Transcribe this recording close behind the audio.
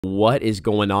What is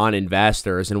going on,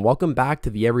 investors, and welcome back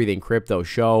to the Everything Crypto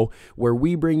Show, where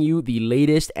we bring you the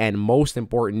latest and most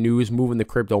important news moving the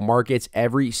crypto markets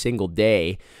every single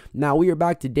day. Now, we are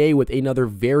back today with another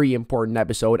very important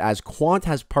episode as Quant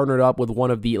has partnered up with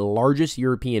one of the largest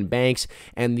European banks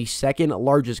and the second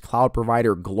largest cloud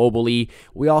provider globally.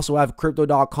 We also have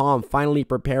Crypto.com finally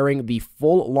preparing the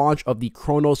full launch of the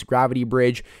Cronos Gravity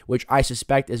Bridge, which I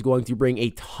suspect is going to bring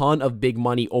a ton of big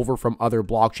money over from other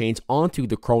blockchains onto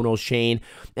the Cronos chain.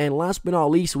 And last but not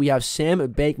least, we have Sam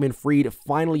Bankman Fried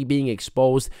finally being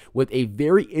exposed with a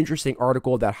very interesting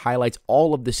article that highlights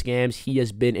all of the scams he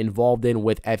has been involved in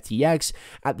with FTX,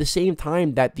 at the same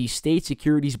time that the State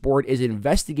Securities Board is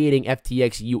investigating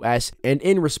FTX US. And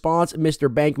in response,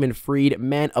 Mr. Bankman Fried,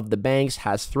 man of the banks,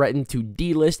 has threatened to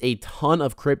delist a ton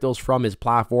of cryptos from his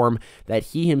platform that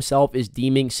he himself is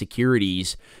deeming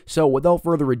securities. So without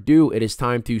further ado, it is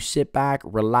time to sit back,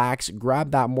 relax,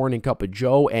 grab that morning cup of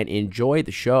joe, and enjoy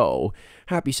the show.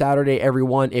 Happy Saturday,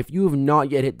 everyone. If you have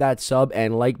not yet hit that sub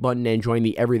and like button and join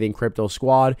the Everything Crypto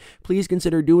Squad, please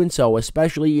consider doing so,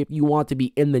 especially if you want to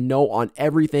be in the know on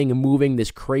everything moving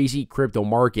this crazy crypto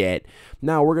market.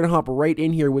 Now, we're going to hop right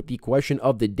in here with the question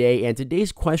of the day, and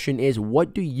today's question is,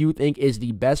 what do you think is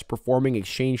the best performing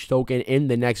exchange token in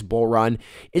the next bull run?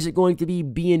 Is it going to be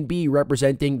BNB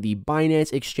representing the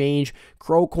Binance exchange,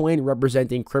 CRO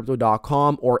representing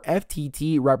Crypto.com, or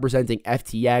FTT representing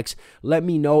FTX? Let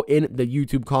me know in the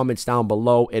YouTube comments down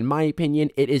below. In my opinion,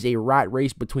 it is a rat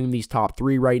race between these top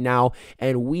three right now,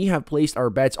 and we have placed our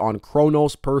bets on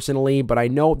Cronos personally, but I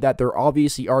know that there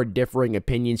obviously are differing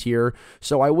opinions here,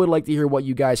 so I would like to hear what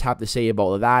you guys have to say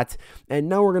about that. And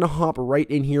now we're going to hop right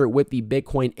in here with the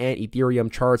Bitcoin and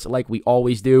Ethereum charts like we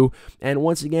always do. And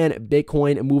once again,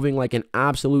 Bitcoin moving like an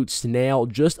absolute snail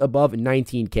just above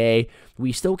 19K.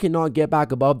 We still cannot get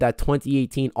back above that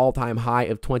 2018 all-time high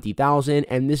of 20,000,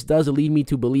 and this does lead me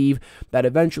to believe that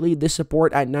eventually this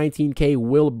support at 19K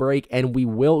will break and we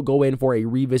will go in for a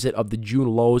revisit of the June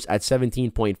lows at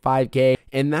 17.5K.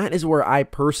 And that is where I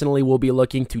personally will be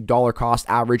looking to dollar cost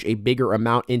average a bigger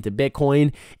amount into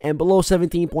Bitcoin. And below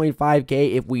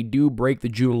 17.5K, if we do break the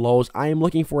June lows, I am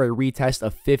looking for a retest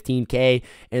of 15K.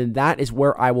 And that is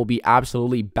where I will be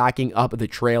absolutely backing up the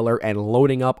trailer and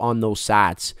loading up on those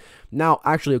sats. Now,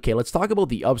 actually, okay, let's talk about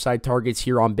the upside targets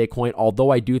here on Bitcoin, although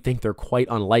I do think they're quite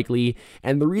unlikely.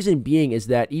 And the reason being is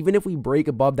that even if we break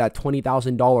above that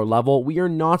 $20,000 level, we are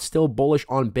not still bullish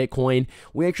on Bitcoin.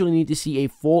 We actually need to see a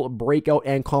full breakout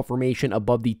and confirmation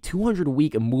above the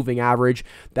 200-week moving average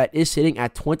that is sitting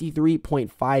at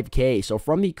 23.5K. So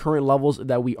from the current levels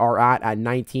that we are at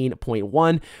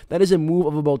 19.1, that is a move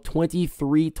of about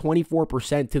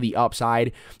 24% to the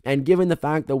upside. And given the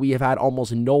fact that we have had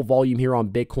almost no volume here on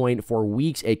Bitcoin for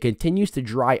weeks, it continues to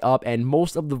dry up and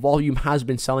most of the volume has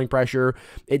been selling pressure.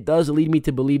 It does lead me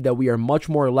to believe that we are much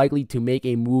more likely to make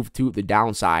a move to the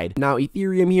downside. Now,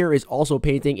 Ethereum here is also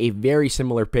painting a very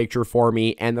similar picture for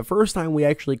me, and the first time we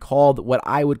actually called what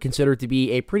I would consider to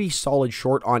be a pretty solid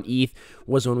short on ETH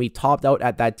was when we topped out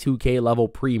at that 2K level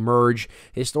pre-merge.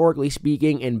 Historically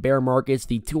speaking, in bear markets,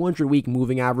 the 200-week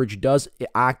moving average does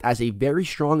act as a very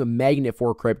strong magnet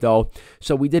for crypto.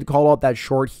 So we did call out that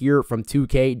short here from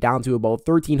 2K down to about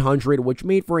 1300, which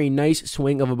made for a nice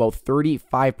swing of about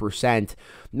 35%.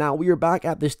 Now we are back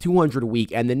at this 200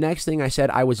 week, and the next thing I said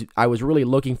I was really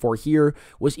looking for here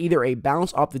was either a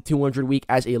bounce off the 200 week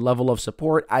as a level of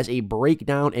support, as a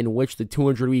breakdown in which the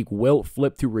 200 week will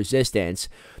flip to resistance.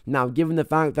 Now, given the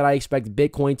fact that I expect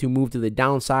Bitcoin to move to the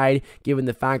downside, given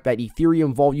the fact that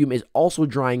Ethereum volume is also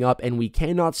drying up and we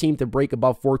cannot seem to break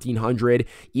above 1400,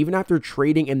 even after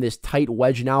trading in this tight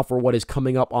wedge now for what is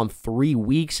coming up on 3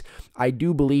 weeks, I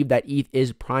do believe that ETH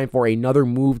is primed for another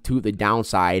move to the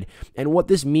downside. And what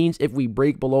this means, if we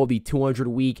break below the 200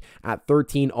 week at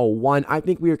 1301, I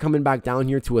think we are coming back down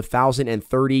here to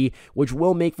 1030, which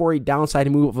will make for a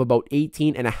downside move of about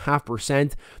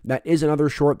 18.5%. That is another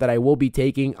short that I will be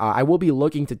taking. I will be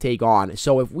looking to take on.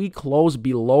 So if we close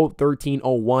below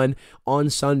 1301 on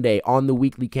Sunday on the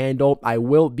weekly candle, I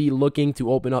will be looking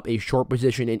to open up a short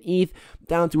position in ETH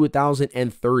down to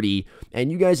 1030.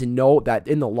 And you guys know that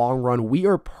in the long run, we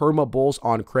are perma bulls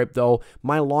on crypto.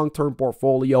 My long-term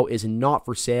portfolio is not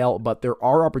for sale, but there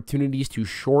are opportunities to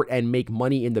short and make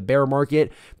money in the bear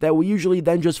market that we usually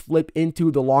then just flip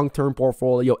into the long-term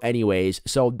portfolio anyways.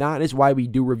 So that is why we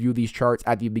do review these charts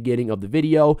at the beginning of the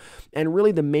video. And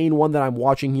really the main one that I'm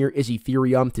watching here is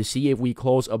Ethereum to see if we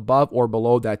close above or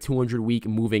below that 200-week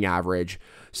moving average.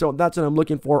 So that's what I'm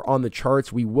looking for on the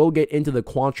charts. We will get into the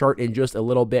Quant chart in just a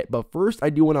little bit, but first I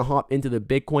do want to hop into the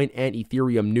Bitcoin and Ethereum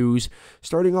Ethereum news,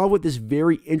 starting off with this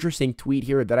very interesting tweet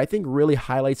here that I think really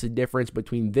highlights the difference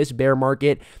between this bear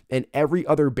market and every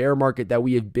other bear market that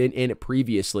we have been in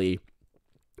previously.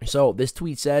 So this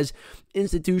tweet says,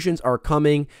 institutions are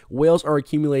coming, whales are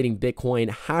accumulating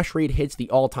Bitcoin, hash rate hits the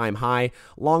all-time high,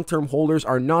 long-term holders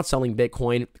are not selling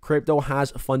Bitcoin, crypto has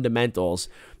fundamentals.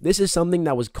 This is something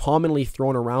that was commonly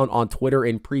thrown around on Twitter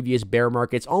in previous bear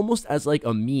markets, almost as like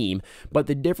a meme. But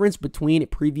the difference between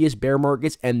previous bear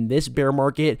markets and this bear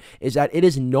market is that it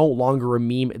is no longer a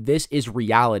meme. This is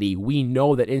reality. We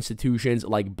know that institutions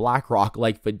like BlackRock,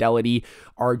 like Fidelity,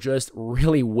 are just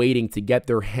really waiting to get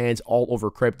their hands all over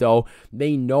crypto.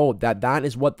 They know that that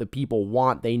is what the people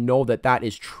want. They know that that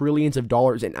is trillions of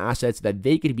dollars in assets that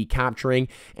they could be capturing.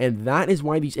 And that is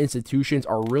why these institutions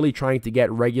are really trying to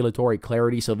get regulatory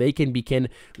clarity so they can begin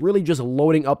really just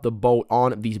loading up the boat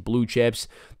on these blue chips.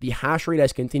 The hash rate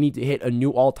has continued to hit a new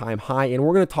all-time high, and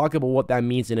we're going to talk about what that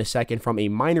means in a second from a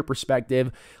miner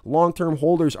perspective. Long-term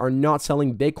holders are not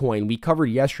selling Bitcoin. We covered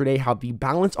yesterday how the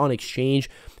balance on exchange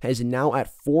is now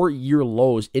at 4-year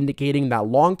lows, indicating that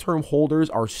long-term holders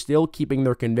are still keeping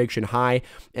their conviction high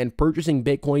and purchasing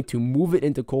Bitcoin to move it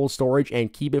into cold storage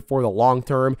and keep it for the long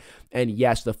term. And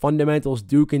yes, the fundamentals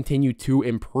do continue to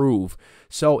improve.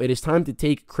 So it is time to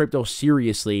take crypto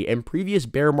seriously. In previous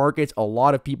bear markets, a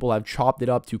lot of people have chopped it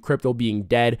up to crypto being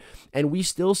dead, and we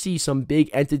still see some big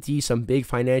entities, some big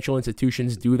financial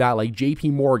institutions do that, like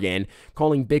JP Morgan,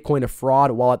 calling Bitcoin a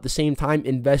fraud while at the same time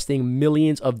investing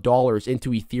millions of dollars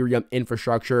into Ethereum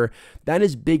infrastructure. That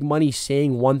is big money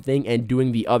saying one thing and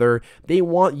doing the other. They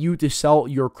want you to sell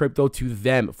your crypto to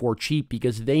them for cheap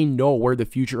because they know where the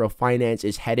future of finance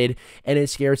is headed, and it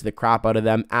scares the crap out of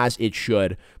them, as it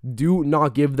should. Do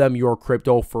not give them your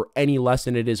crypto for any less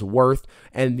than it is worth,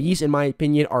 and these, in my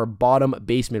opinion, are bottom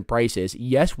basement prices.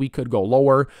 Yes, we could go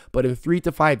lower, but in 3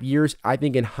 to 5 years, I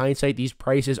think in hindsight, these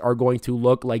prices are going to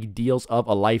look like deals of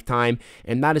a lifetime,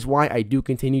 and that is why I do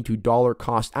continue to dollar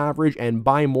cost average and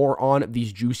buy more on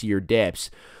these juicier dips.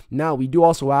 Now, we do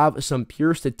also have some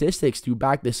pure statistics to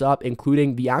back this up,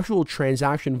 including the actual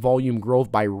transaction volume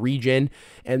growth by region.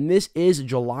 And this is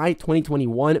July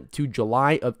 2021 to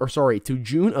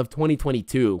June of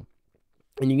 2022.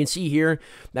 And you can see here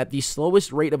that the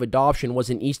slowest rate of adoption was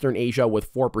in Eastern Asia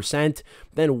with 4%,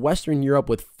 then Western Europe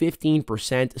with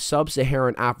 15%,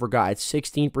 Sub-Saharan Africa at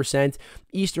 16%,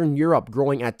 Eastern Europe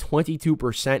growing at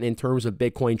 22% in terms of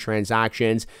Bitcoin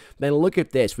transactions. Then look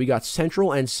at this. We got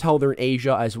Central and Southern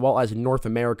Asia as well as North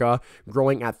America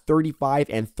growing at 35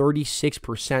 and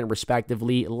 36%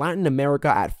 respectively, Latin America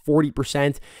at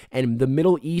 40%, and the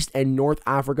Middle East and North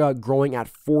Africa growing at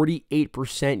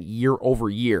 48% year over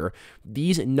year.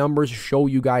 These numbers show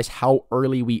you guys how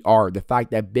early we are. The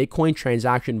fact that Bitcoin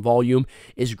transaction volume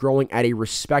is growing at a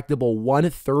respectable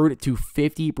 1/3 to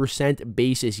 50%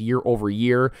 basis year over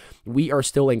year. We are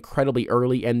still incredibly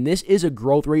early, and this is a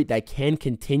growth rate that can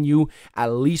continue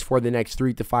at least for the next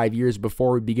 3 to 5 years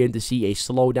before we begin to see a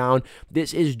slowdown.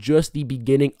 This is just the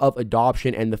beginning of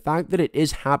adoption, and the fact that it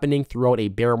is happening throughout a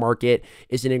bear market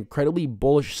is an incredibly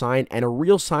bullish sign and a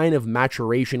real sign of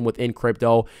maturation within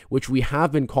crypto, which we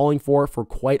have been calling for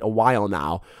quite a while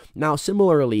now. Now,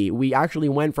 similarly, we actually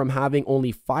went from having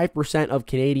only 5% of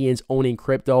Canadians owning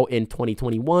crypto in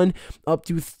 2021 up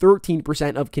to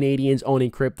 13% of Canadians owning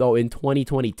crypto in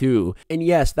 2022. And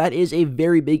yes, that is a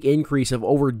very big increase of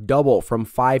over double from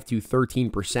 5 to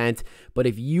 13%. But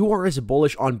if you are as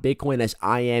bullish on Bitcoin as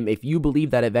I am, if you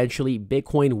believe that eventually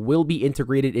Bitcoin will be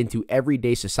integrated into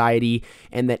everyday society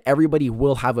and that everybody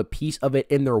will have a piece of it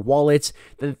in their wallets,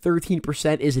 then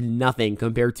 13% is nothing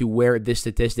compared to where this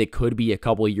statistic could be a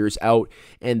couple of years out.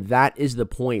 And that is the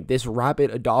point. This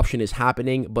rapid adoption is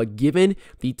happening, but given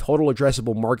the total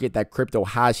addressable market that crypto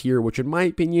has here, which in my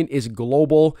opinion is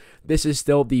global, this is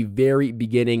still the very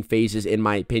beginning phases in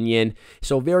my opinion.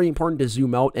 So very important to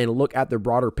zoom out and look at the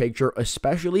broader picture,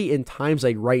 especially in times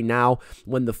like right now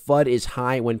when the FUD is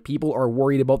high, when people are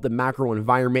worried about the macro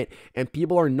environment and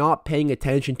people are not paying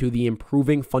attention to the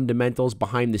improving fundamentals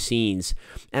behind the scenes.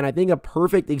 And I think a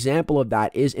perfect example of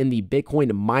that is in the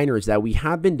Bitcoin miners that we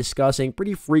have been discussing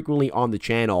pretty frequently on the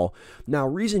channel. Now,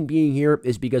 reason being here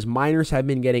is because miners have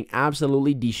been getting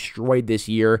absolutely destroyed this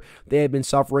year. They have been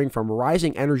suffering from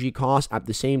rising energy costs. At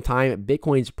the same time,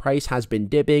 Bitcoin's price has been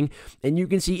dipping, and you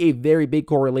can see a very big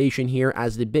correlation here.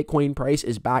 As the Bitcoin price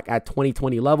is back at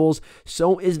 2020 levels,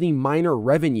 so is the miner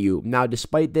revenue. Now,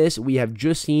 despite this, we have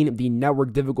just seen the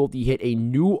network difficulty hit a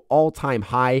new all-time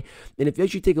high, and if you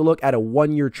actually take a look at a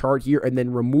 1-year chart here and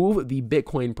then remove the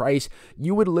Bitcoin price, price,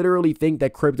 you would literally think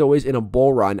that crypto is in a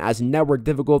bull run, as network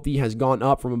difficulty has gone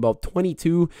up from about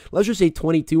 22, let's just say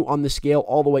 22 on the scale,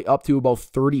 all the way up to about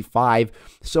 35.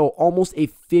 So almost a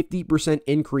 50%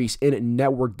 increase in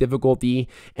network difficulty.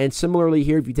 And similarly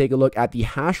here, if you take a look at the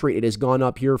hash rate, it has gone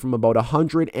up here from about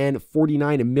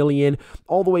 149 million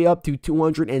all the way up to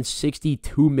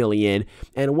 262 million.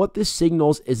 And what this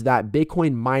signals is that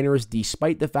Bitcoin miners,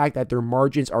 despite the fact that their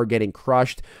margins are getting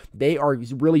crushed, they are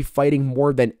really fighting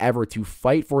more than ever to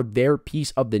fight for their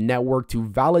piece of the network, to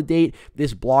validate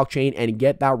this blockchain and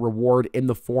get that reward in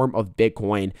the form of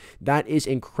Bitcoin. That is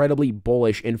incredibly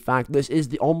bullish. In fact, this is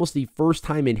almost the first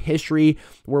time in history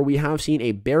where we have seen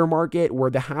a bear market where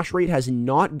the hash rate has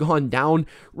not gone down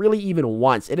really even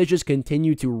once. It has just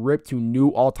continued to rip to new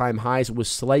all-time highs with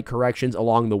slight corrections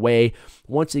along the way,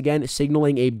 once again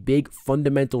signaling a big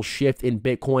fundamental shift in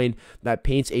Bitcoin that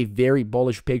paints a very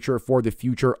bullish picture for the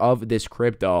future of this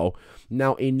crypto.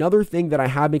 Now, another thing that I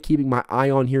have been keeping my eye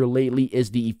on here lately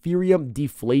is the Ethereum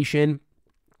deflation.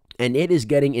 And it is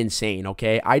getting insane,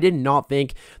 okay? I did not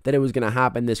think that it was going to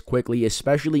happen this quickly,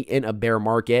 especially in a bear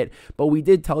market. But we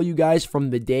did tell you guys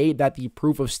from the day that the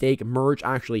proof of stake merge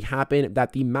actually happened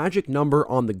that the magic number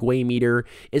on the Gwei meter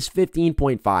is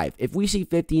 15.5. If we see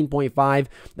 15.5,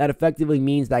 that effectively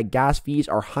means that gas fees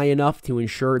are high enough to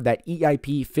ensure that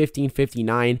EIP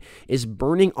 1559 is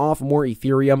burning off more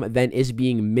Ethereum than is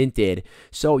being minted.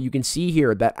 So you can see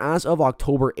here that as of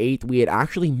October 8th, we had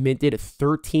actually minted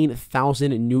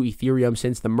 13,000 new Ethereum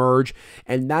since the merge,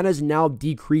 and that has now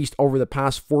decreased over the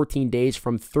past 14 days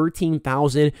from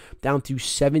 13,000 down to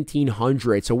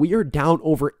 1,700. So we are down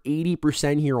over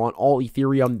 80% here on all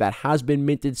Ethereum that has been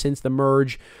minted since the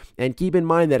merge. And keep in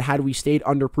mind that had we stayed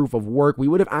under proof of work, we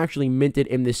would have actually minted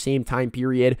in the same time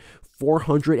period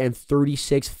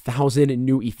 436,000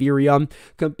 new Ethereum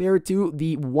compared to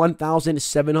the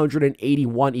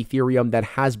 1,781 Ethereum that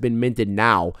has been minted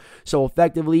now. So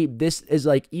effectively, this is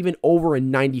like even over a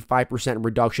 95%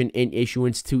 reduction in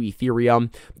issuance to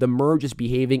Ethereum. The merge is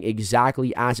behaving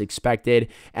exactly as expected,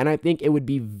 and I think it would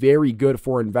be very good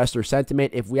for investor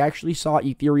sentiment if we actually saw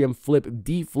Ethereum flip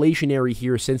deflationary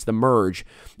here since the merge.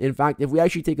 In fact, if we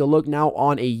actually take a look now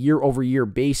on a year-over-year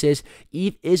basis,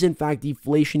 ETH is in fact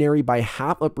deflationary by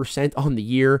 0.5% on the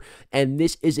year, and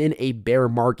this is in a bear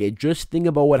market. Just think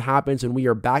about what happens when we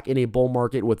are back in a bull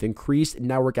market with increased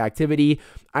network activity.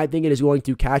 I think it is going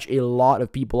to catch a lot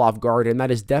of people off guard, and that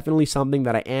is definitely something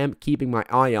that I am keeping my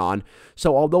eye on.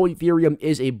 So although Ethereum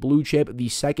is a blue chip, the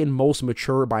second most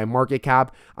mature by market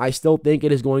cap, I still think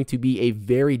it is going to be a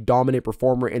very dominant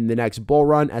performer in the next bull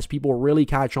run as people really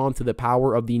catch on to the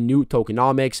power of the new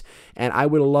tokenomics, and I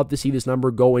would love to see this number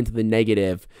go into the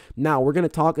negative. Now, we're going to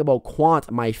talk about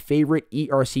Quant, my favorite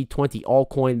ERC20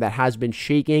 altcoin that has been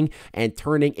shaking and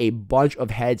turning a bunch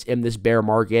of heads in this bear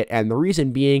market, and the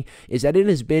reason being is that it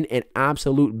has been an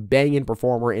absolute banging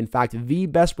performer. In fact, the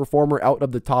best performer out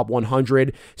of the top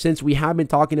 100 since we have been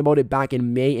talking about it back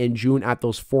in May and June at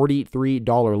those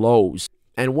 $43 lows.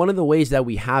 And one of the ways that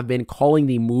we have been calling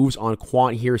the moves on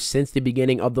Quant here since the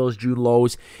beginning of those June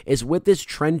lows is with this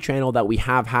trend channel that we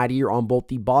have had here on both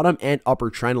the bottom and upper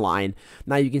trend line.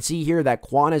 Now you can see here that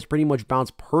Quant has pretty much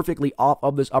bounced perfectly off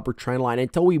of this upper trend line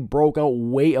until we broke out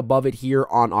way above it here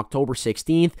on October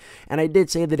 16th. And I did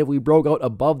say that if we broke out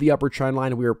above the upper trend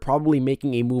line, we were probably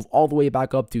making a move all the way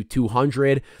back up to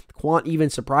 200. Quant even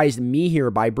surprised me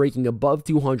here by breaking above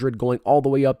 200, going all the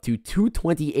way up to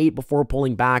 228 before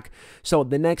pulling back. So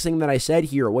the next thing that I said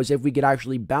here was if we could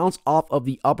actually bounce off of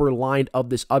the upper line of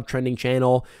this uptrending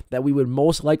channel, that we would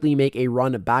most likely make a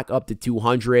run back up to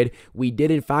 200. We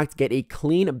did in fact get a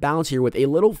clean bounce here with a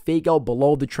little fake out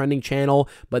below the trending channel,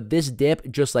 but this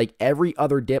dip, just like every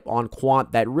other dip on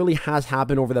Quant that really has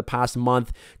happened over the past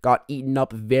month, got eaten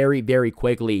up very, very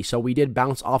quickly. So we did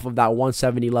bounce off of that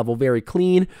 170 level very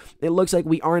clean. It looks like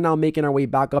we are now making our way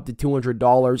back up to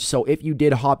 $200. So if you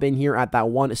did hop in here at that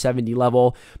 170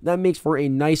 level, that makes for a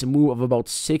nice move of about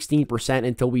 16%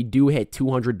 until we do hit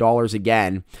 $200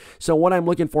 again. So what I'm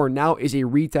looking for now is a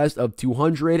retest of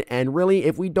 200, and really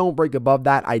if we don't break above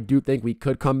that, I do think we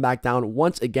could come back down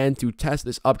once again to test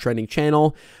this uptrending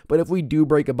channel. But if we do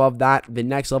break above that, the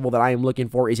next level that I am looking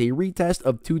for is a retest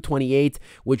of 228,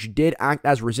 which did act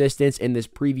as resistance in this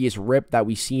previous rip that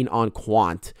we seen on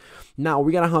Quant. Now,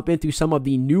 we're going to hop into some of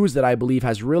the news that I believe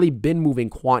has really been moving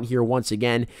Quant here once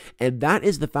again, and that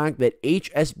is the fact that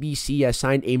HSBC has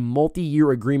signed a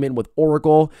multi-year agreement with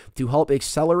Oracle to help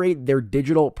accelerate their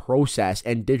digital process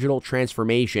and digital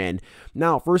transformation.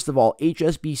 Now, first of all,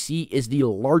 HSBC is the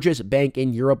largest bank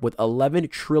in Europe with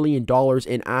 $11 trillion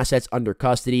in assets under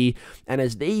custody, and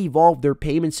as they evolve their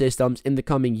payment systems in the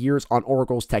coming years on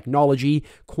Oracle's technology,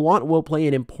 Quant will play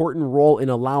an important role in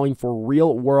allowing for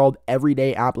real-world,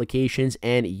 everyday applications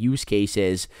and use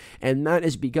cases. And that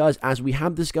is because, as we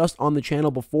have discussed on the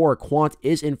channel before, Quant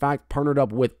is in fact partnered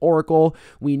up with Oracle.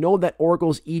 We know that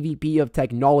Oracle's EVP of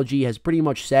technology has pretty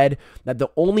much said that the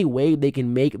only way they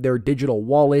can make their digital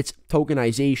wallets,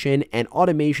 tokenization, and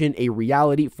automation a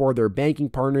reality for their banking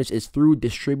partners is through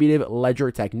distributed ledger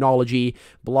technology,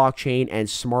 blockchain, and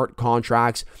smart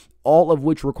contracts, all of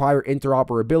which require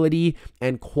interoperability,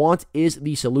 and Quant is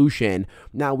the solution.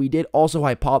 Now, we did also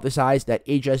hypothesize that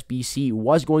HSBC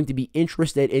was going to be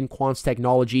interested in Quant's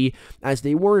technology, as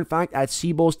they were in fact at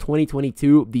CBOS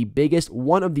 2022,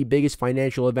 one of the biggest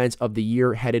financial events of the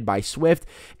year, headed by Swift,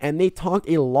 and they talked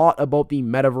a lot about the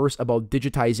metaverse, about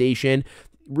digitization,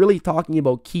 really talking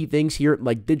about key things here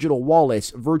like digital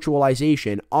wallets,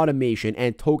 virtualization, automation,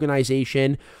 and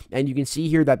tokenization. And you can see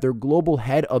here that their global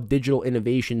head of digital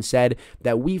innovation said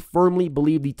that we firmly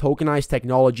believe the tokenized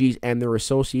technologies and their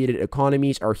associated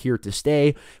economies are here to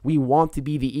stay. We want to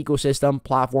be the ecosystem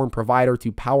platform provider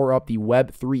to power up the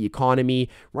Web3 economy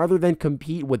rather than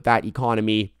compete with that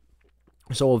economy.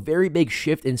 So a very big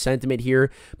shift in sentiment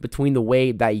here between the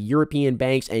way that European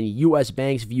banks and US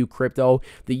banks view crypto.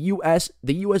 The US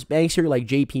banks here like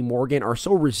JP Morgan are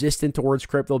so resistant towards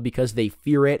crypto because they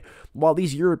fear it, while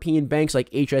these European banks like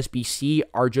HSBC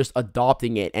are just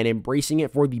adopting it and embracing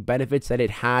it for the benefits that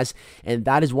it has. And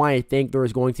that is why I think there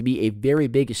is going to be a very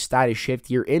big status shift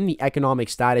here in the economic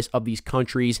status of these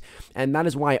countries. And that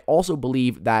is why I also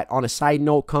believe that, on a side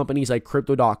note, companies like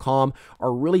Crypto.com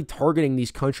are really targeting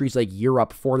these countries like Europe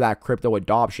for that crypto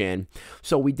adoption.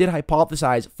 So we did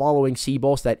hypothesize following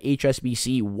CBOS that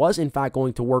HSBC was in fact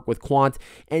going to work with Quant,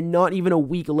 and not even a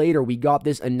week later we got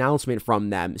this announcement from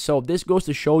them. So this goes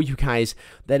to show you guys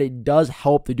that it does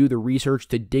help to do the research,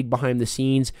 to dig behind the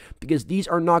scenes, because these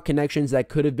are not connections that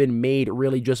could have been made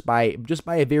really just by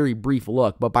a very brief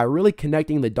look, but by really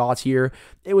connecting the dots here,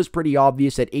 it was pretty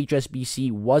obvious that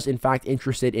HSBC was in fact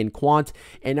interested in Quant,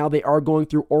 and now they are going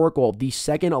through Oracle, the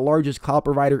second largest cloud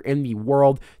provider in the world,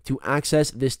 to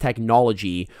access this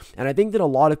technology. And I think that a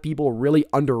lot of people really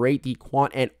underrate the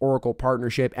Quant and Oracle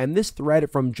partnership, and this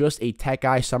thread from Just a Tech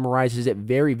Guy summarizes it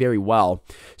very, very well.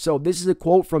 So this is a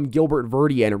quote from Gilbert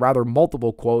Verdian, rather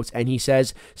multiple quotes, and he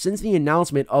says, "Since the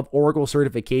announcement of Oracle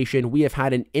certification, we have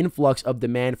had an influx of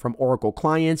demand from Oracle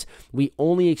clients. We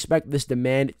only expect this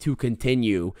demand to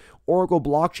continue. Oracle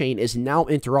blockchain is now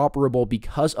interoperable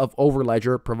because of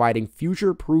Overledger, providing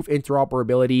future-proof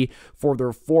interoperability for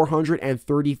their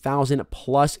 430,000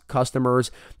 plus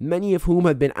customers, many of whom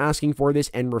have been asking for this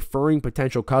and referring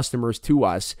potential customers to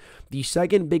us. The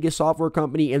second biggest software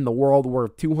company in the world,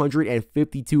 worth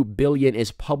 $252 billion,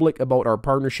 is public about our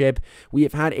partnership.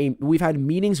 We've had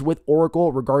meetings with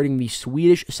Oracle regarding the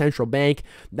Swedish central bank.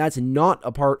 That's not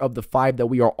a part of the 5 that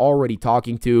we are already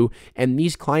talking to, and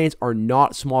these clients are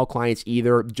not small clients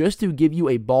either. Just to give you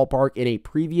a ballpark, in a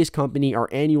previous company, our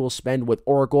annual spend with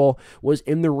Oracle was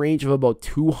in the range of about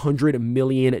 $200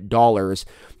 million.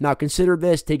 Now consider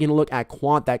this, taking a look at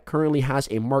Quant that currently has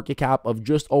a market cap of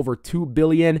just over $2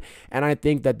 billion, and I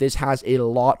think that this has a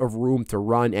lot of room to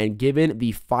run, and given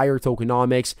the fire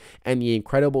tokenomics and the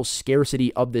incredible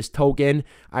scarcity of this token,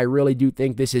 I really do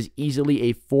think this is easily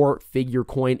a 4-figure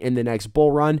coin in the next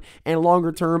bull run, and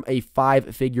longer term a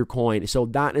 5-figure coin. So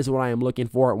that is what I am looking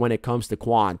for when it comes to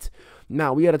Quant.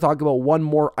 Now, we got to talk about one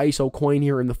more ISO coin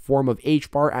here in the form of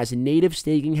HBAR, as native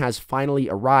staking has finally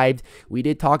arrived. We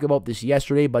did talk about this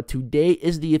yesterday, but today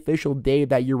is the official day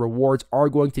that your rewards are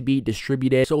going to be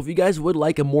distributed. So if you guys would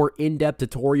like a more in-depth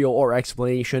tutorial or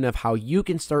explanation of how you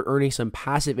can start earning some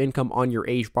passive income on your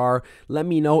HBAR, let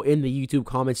me know in the YouTube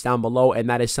comments down below, and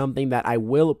that is something that I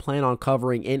will plan on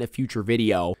covering in a future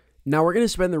video. Now, we're going to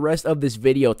spend the rest of this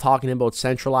video talking about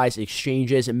centralized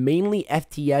exchanges, mainly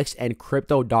FTX and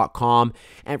Crypto.com.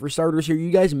 And for starters here,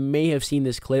 you guys may have seen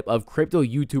this clip of crypto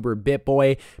YouTuber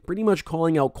BitBoy pretty much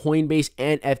calling out Coinbase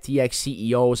and FTX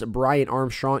CEOs Brian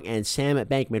Armstrong and Sam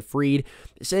Bankman Fried,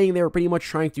 saying they were pretty much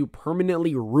trying to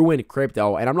permanently ruin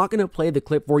crypto. And I'm not going to play the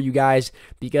clip for you guys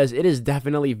because it is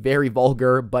definitely very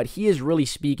vulgar, but he is really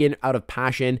speaking out of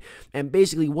passion. And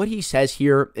basically what he says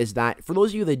here is that, for those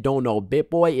of you that don't know,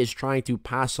 BitBoy is is trying to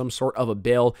pass some sort of a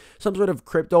bill, some sort of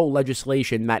crypto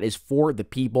legislation that is for the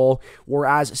people,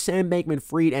 whereas Sam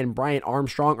Bankman-Fried and Brian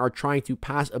Armstrong are trying to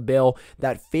pass a bill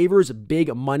that favors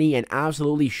big money and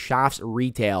absolutely shafts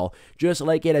retail. Just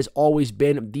like it has always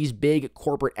been, these big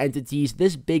corporate entities,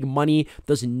 this big money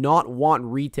does not want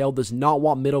retail, does not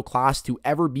want middle class to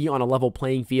ever be on a level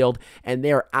playing field, and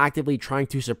they are actively trying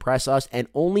to suppress us and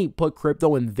only put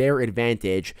crypto in their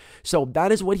advantage. So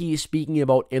that is what he is speaking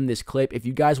about in this clip. If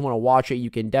you guys want to watch it, you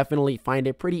can definitely find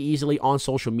it pretty easily on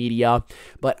social media.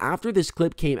 But after this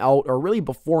clip came out, or really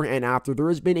before and after, there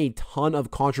has been a ton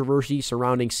of controversy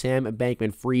surrounding Sam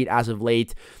Bankman-Fried as of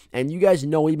late. And you guys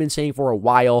know we've been saying for a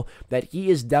while that he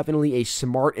is definitely a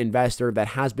smart investor that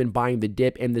has been buying the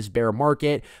dip in this bear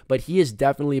market, but he has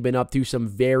definitely been up to some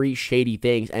very shady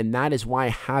things, and that is why I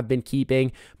have been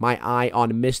keeping my eye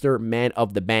on Mr. Man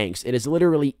of the Banks. It is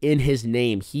literally in his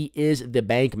name. He is the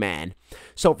bank man.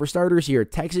 So for starters here,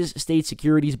 Texas State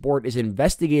Securities Board is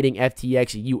investigating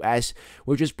FTX US,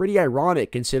 which is pretty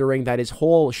ironic considering that his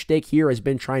whole shtick here has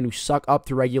been trying to suck up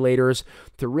to regulators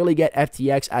to really get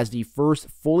FTX as the first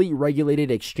fully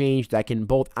regulated exchange that can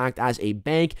both act as a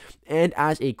bank and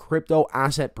as a crypto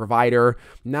asset provider.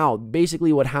 Now,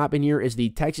 basically what happened here is the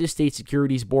Texas State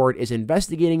Securities Board is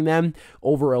investigating them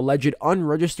over alleged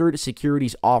unregistered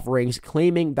securities offerings,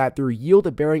 claiming that their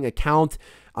yield-bearing account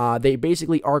they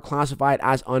basically are classified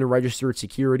as unregistered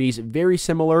securities, very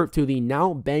similar to the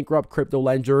now bankrupt crypto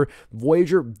lender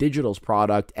Voyager Digital's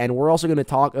product. And we're also going to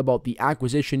talk about the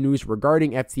acquisition news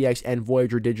regarding FTX and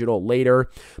Voyager Digital later.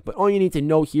 But all you need to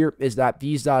know here is that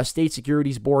these State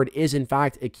Securities Board is in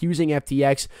fact accusing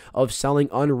FTX of selling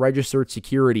unregistered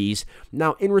securities.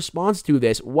 Now, in response to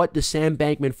this, what does Sam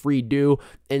Bankman-Fried do?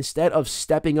 Instead of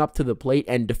stepping up to the plate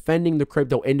and defending the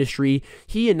crypto industry,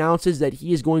 he announces that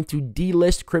he is going to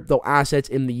delist crypto assets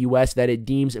in the US that it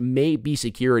deems may be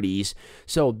securities.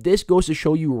 So this goes to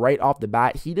show you right off the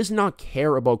bat, he does not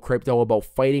care about crypto, about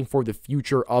fighting for the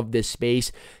future of this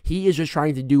space. He is just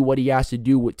trying to do what he has to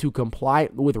do to comply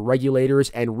with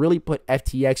regulators and really put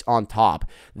FTX on top.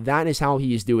 That is how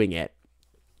he is doing it.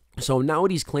 So now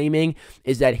what he's claiming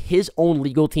is that his own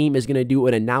legal team is going to do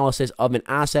an analysis of an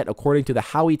asset according to the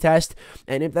Howey test,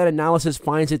 and if that analysis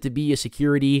finds it to be a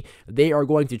security, they are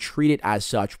going to treat it as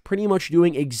such, pretty much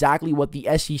doing exactly what the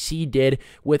SEC did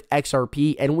with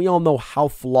XRP, and we all know how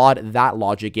flawed that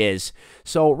logic is.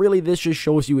 So really this just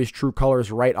shows you his true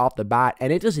colors right off the bat,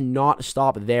 and it does not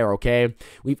stop there, okay?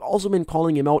 We've also been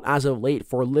calling him out as of late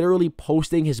for literally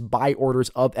posting his buy orders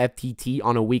of FTT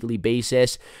on a weekly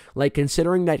basis, like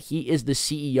considering that he is the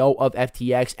CEO of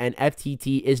FTX and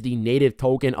FTT is the native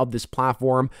token of this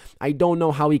platform. I don't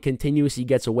know how he continuously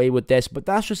gets away with this, but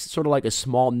that's just sort of like a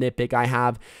small nitpick I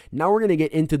have. Now we're going to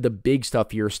get into the big stuff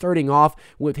here, starting off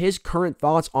with his current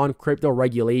thoughts on crypto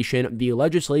regulation, the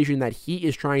legislation that he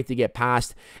is trying to get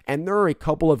passed, and there are a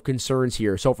couple of concerns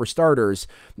here. So for starters,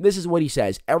 this is what he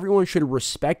says: everyone should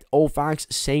respect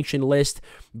OFAC's sanction list,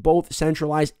 both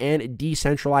centralized and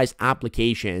decentralized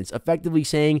applications, effectively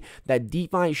saying that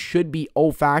DeFi should be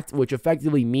OFAC, which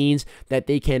effectively means that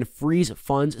they can freeze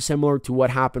funds similar to what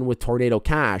happened with Tornado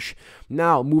Cash.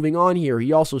 Now, moving on here,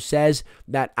 he also says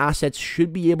that assets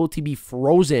should be able to be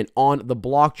frozen on the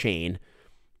blockchain.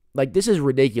 Like, this is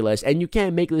ridiculous, and you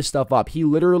can't make this stuff up. He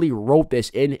literally wrote this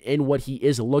in what he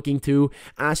is looking to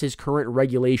as his current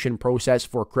regulation process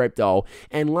for crypto.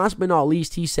 And last but not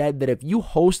least, he said that if you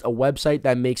host a website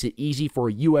that makes it easy for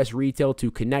US retail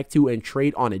to connect to and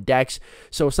trade on a DEX,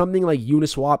 so something like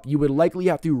Uniswap, you would likely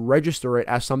have to register it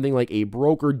as something like a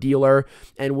broker-dealer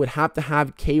and would have to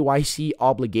have KYC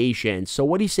obligations. So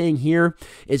what he's saying here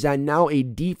is that now a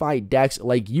DeFi DEX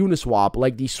like Uniswap,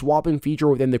 like the swapping feature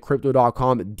within the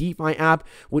Crypto.com DeFi app,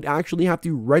 would actually have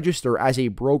to register as a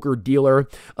broker-dealer,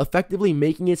 effectively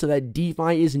making it so that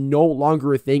DeFi is no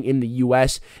longer a thing in the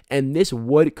US, and this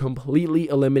would completely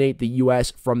eliminate the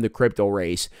US from the crypto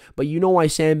race. But you know why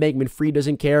Sam Bankman-Fried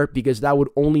doesn't care? Because that would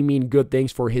only mean good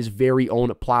things for his very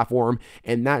own platform,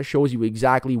 and that shows you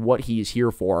exactly what he is here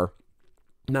for.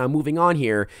 Now, moving on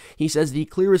here, he says the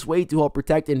clearest way to help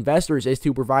protect investors is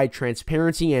to provide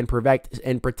transparency and prevent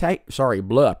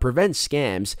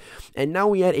scams. And now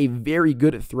we had a very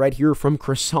good thread here from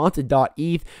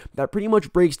Croissant.eth that pretty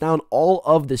much breaks down all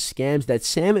of the scams that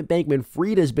Sam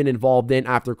Bankman-Fried has been involved in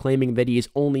after claiming that he is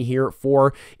only here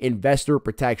for investor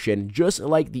protection, just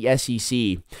like the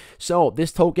SEC. So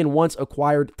this token once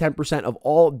acquired 10% of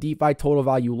all DeFi total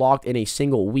value locked in a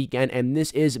single weekend, and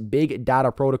this is Big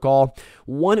Data Protocol.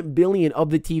 $1 billion of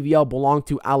the TVL belonged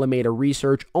to Alameda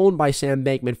Research, owned by Sam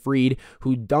Bankman Fried,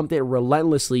 who dumped it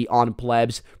relentlessly on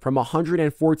plebs from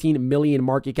 114 million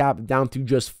market cap down to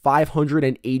just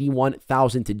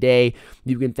 581,000 today.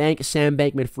 You can thank Sam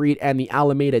Bankman Fried and the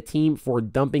Alameda team for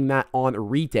dumping that on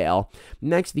retail.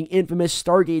 Next, the infamous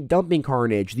Stargate dumping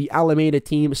carnage. The Alameda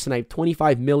team sniped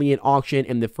 25 million auction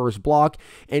in the first block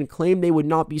and claimed they would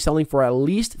not be selling for at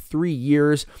least 3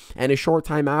 years, and a short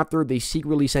time after, they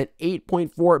secretly sent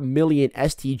 8.4 million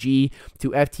STG to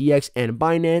FTX and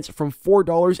Binance from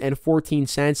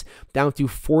 $4.14 down to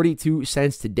 42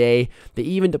 cents today. They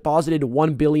even deposited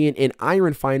 $1 billion in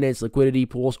Iron Finance liquidity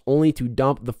pools only to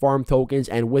dump the farm tokens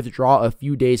and withdraw a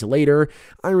few days later.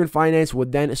 Iron Finance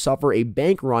would then suffer a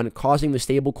bank run, causing the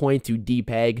stablecoin to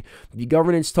depeg. The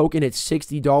governance token hit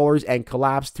 $60 and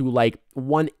collapsed to like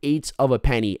 1/8 of a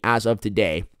penny as of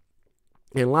today.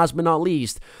 And last but not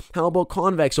least, how about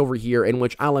Convex over here, in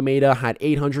which Alameda had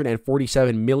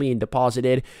 847 million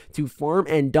deposited to farm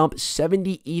and dump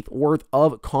 70 ETH worth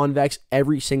of Convex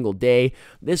every single day.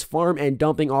 This farm and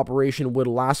dumping operation would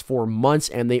last for months,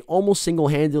 and they almost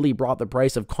single-handedly brought the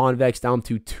price of Convex down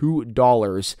to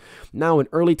 $2. Now, in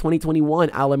early 2021,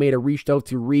 Alameda reached out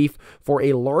to Reef for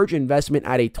a large investment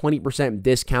at a 20%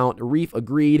 discount. Reef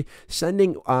agreed,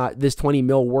 sending this 20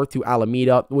 mil worth to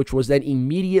Alameda, which was then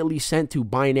immediately sent to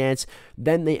Binance.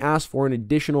 Then they asked for an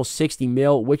additional 60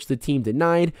 mil, which the team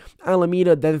denied.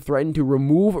 Alameda then threatened to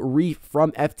remove Reef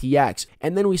from FTX.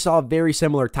 And then we saw very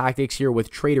similar tactics here with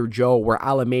Trader Joe, where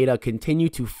Alameda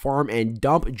continued to farm and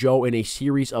dump Joe in a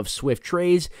series of swift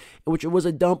trades, which was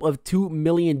a dump of $2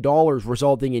 million,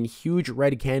 resulting in huge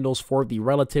red candles for the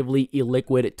relatively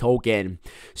illiquid token.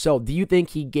 So do you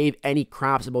think he gave any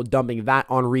craps about dumping that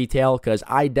on retail? Because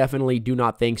I definitely do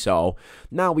not think so.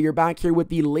 Now we are back here with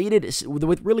the latest,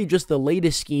 with really just the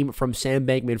latest scheme from Sam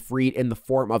Bankman Fried in the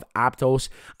form of Aptos.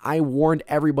 I warned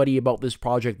everybody about this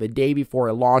project the day before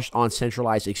it launched on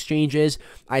centralized exchanges.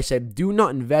 I said, do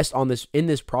not invest in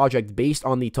this project based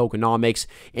on the tokenomics,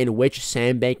 in which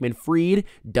Sam Bankman Fried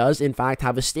does in fact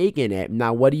have a stake in it.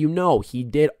 Now, what do you know? He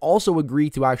did also agree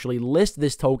to actually list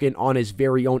this token on his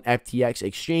very own FTX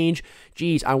exchange.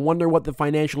 Geez, I wonder what the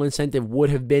financial incentive would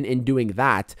have been in doing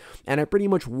that. And I pretty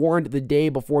much warned the day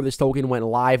before this token went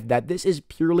live that this is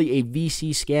purely a VC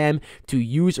scam to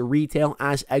use retail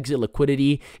as exit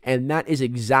liquidity, and that is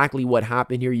exactly what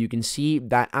happened here. You can see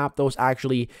that Aptos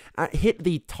actually hit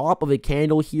the top of the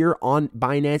candle here on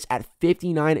Binance at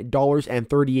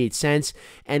 $59.38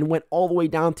 and went all the way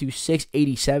down to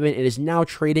 $6.87. It is now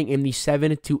trading in the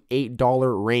 $7 to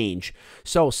 $8 range.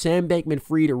 So Sam Bankman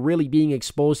Fried really being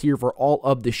exposed here for all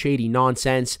of the shady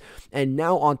nonsense. And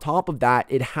now on top of that,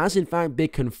 it has in fact been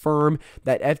confirmed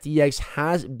that FTX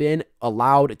has been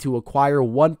allowed to acquire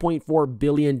 $1.4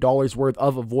 billion worth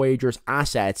of Voyager's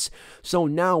assets. So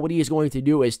now what he is going to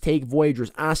do is take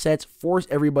Voyager's assets, force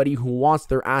everybody who wants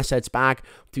their assets back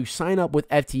to sign up with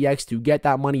FTX to get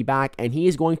that money back, and he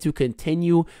is going to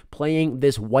continue playing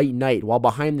this white knight while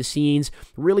behind the scenes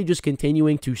really just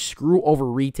continuing to screw over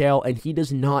retail, and he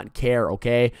does not care,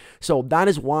 okay? So that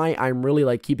is why I'm really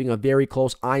like keeping a very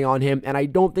close eye on him, and I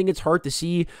don't think it's hard to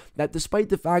see that despite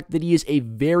the fact that he is a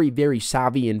very, very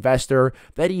savvy investor,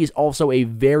 that he is also a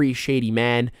very shady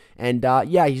man, and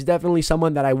yeah, he's definitely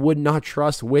someone that I would not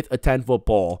trust with a 10-foot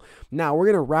pole. Now, we're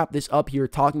going to wrap this up here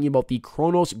talking about the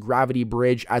Cronos Gravity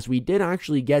Bridge, as we did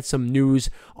actually get some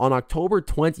news on October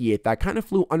 20th that kind of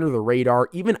flew under the radar.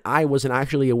 Even I wasn't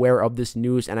actually aware of this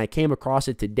news, and I came across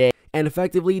it today. And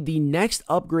effectively, the next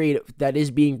upgrade that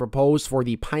is being proposed for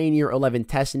the Pioneer 11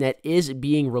 testnet is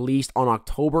being released on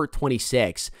October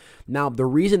 26. Now, the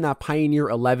reason that Pioneer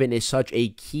 11 is such a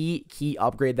key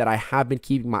upgrade that I have been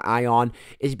keeping my eye on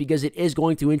is because it is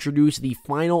going to introduce the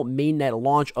final mainnet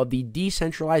launch of the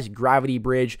decentralized Gravity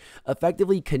Bridge,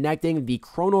 effectively connecting the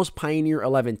Cronos Pioneer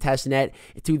 11 testnet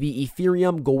to the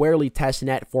Ethereum Goerli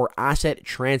testnet for asset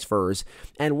transfers.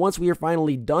 And once we are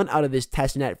finally done out of this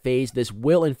testnet phase, this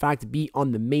will in fact be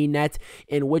on the mainnet,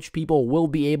 in which people will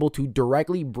be able to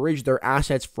directly bridge their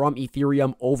assets from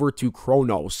Ethereum over to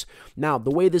Cronos. Now,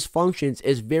 the way this functions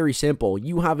is very simple.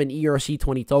 You have an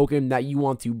ERC20 token that you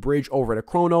want to bridge over to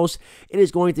Cronos. It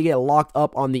is going to get locked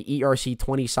up on the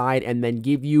ERC20 side and then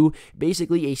give you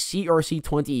basically a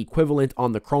CRC20 equivalent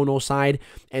on the Cronos side,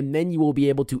 and then you will be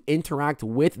able to interact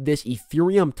with this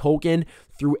Ethereum token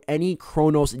through any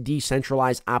Cronos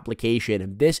decentralized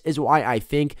application. This is why I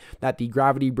think that the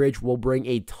Gravity Bridge will bring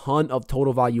a ton of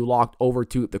total value locked over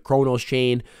to the Cronos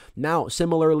chain. Now,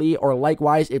 similarly or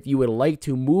likewise, if you would like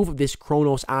to move this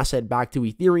Cronos asset back to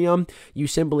Ethereum, you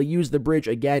simply use the bridge.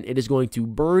 Again, it is going to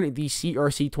burn the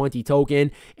CRC20 token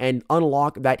and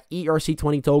unlock that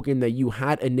ERC20 token that you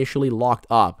had initially locked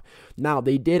up. Now,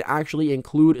 they did actually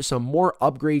include some more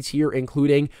upgrades here,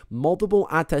 including multiple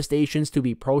attestations to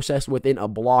be processed within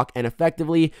a block, and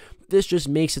effectively, this just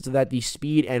makes it so that the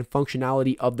speed and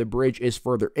functionality of the bridge is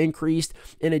further increased.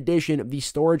 In addition, the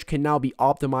storage can now be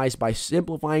optimized by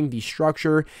simplifying the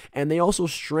structure, and they also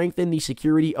strengthen the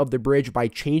security of the bridge by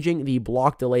changing the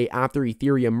block delay after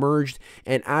Ethereum merged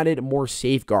and added more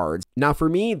safeguards. Now, for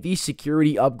me, these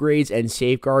security upgrades and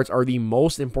safeguards are the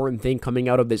most important thing coming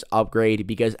out of this upgrade,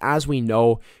 because as we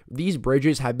know, these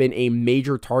bridges have been a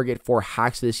major target for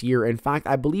hacks this year. In fact,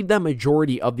 I believe that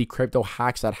majority of the crypto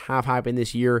hacks that have happened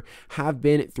this year have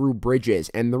been through bridges,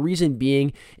 and the reason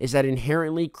being is that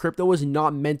inherently crypto is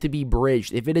not meant to be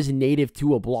bridged. If it is native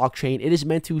to a blockchain, it is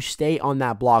meant to stay on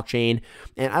that blockchain.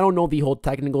 And I don't know the whole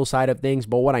technical side of things,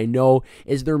 but what I know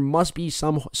is there must be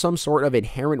some sort of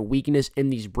inherent weakness in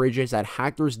these bridges that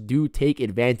hackers do take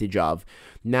advantage of.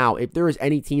 Now, if there is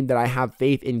any team that I have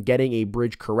faith in getting a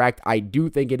bridge correct, I do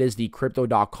think it is the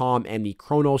Crypto.com and the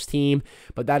Cronos team,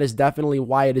 but that is definitely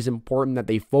why it is important that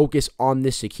they focus on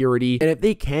this security. And if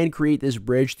they can create this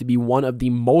bridge to be one of the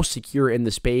most secure in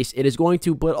the space, it is going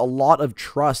to put a lot of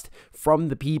trust from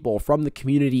the people, from the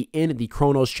community in the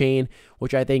Cronos chain,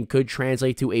 which I think could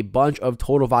translate to a bunch of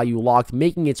total value locked,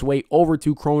 making its way over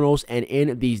to Cronos and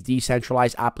in these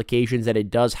decentralized applications that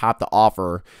it does have to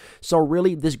offer. So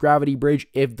really, this Gravity Bridge,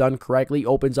 if done correctly,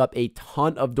 opens up a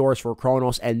ton of doors for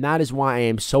Cronos, and that is why I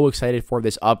am so excited for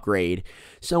this upgrade.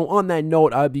 So on that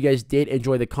note, I hope you guys did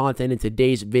enjoy the content in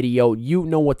today's video. You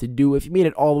know what to do. If you made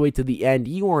it all the way to the end,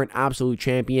 you are an absolute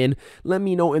champion. Let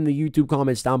me know in the YouTube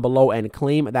comments down below and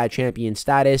claim that champion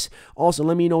status. Also,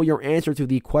 let me know your answer to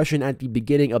the question at the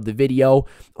beginning of the video.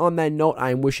 On that note,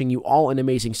 I am wishing you all an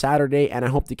amazing Saturday, and I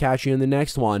hope to catch you in the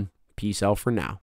next one. Peace out for now.